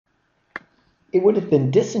It would have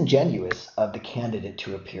been disingenuous of the candidate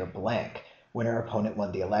to appear blank when her opponent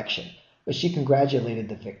won the election, but she congratulated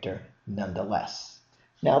the victor nonetheless.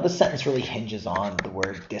 Now, the sentence really hinges on the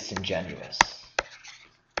word disingenuous.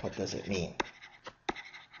 What does it mean?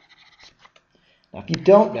 Now, if you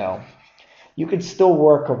don't know, you can still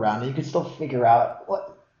work around it. You can still figure out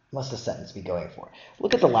what must the sentence be going for.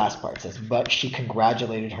 Look at the last part. It says, but she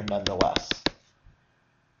congratulated her nonetheless.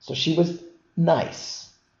 So she was nice.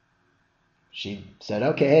 She said,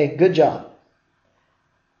 okay, good job.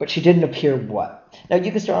 But she didn't appear what? Now,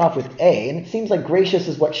 you can start off with A, and it seems like gracious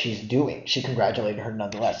is what she's doing. She congratulated her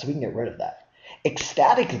nonetheless, so we can get rid of that.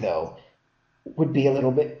 Ecstatic, though, would be a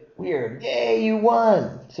little bit weird. Yay, you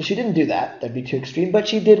won. So she didn't do that. That'd be too extreme, but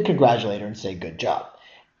she did congratulate her and say good job.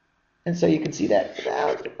 And so you can see that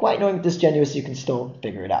without quite knowing disingenuous, you can still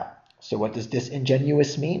figure it out. So what does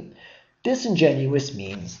disingenuous mean? Disingenuous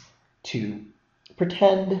means to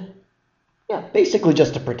pretend, basically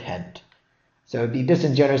just to pretend. So it would be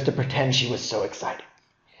disingenuous to pretend she was so excited.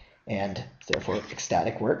 And therefore,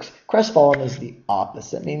 ecstatic works. Crestfallen is the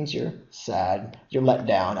opposite. It means you're sad, you're let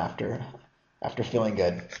down after feeling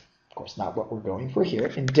good. Of course, not what we're going for here.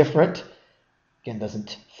 Indifferent, again,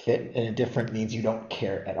 doesn't fit. And indifferent means you don't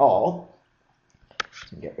care at all.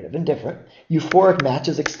 So get rid of indifferent. Euphoric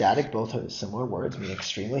matches ecstatic. Both are similar words, meaning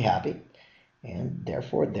extremely happy. And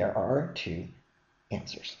therefore, there are two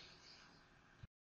answers.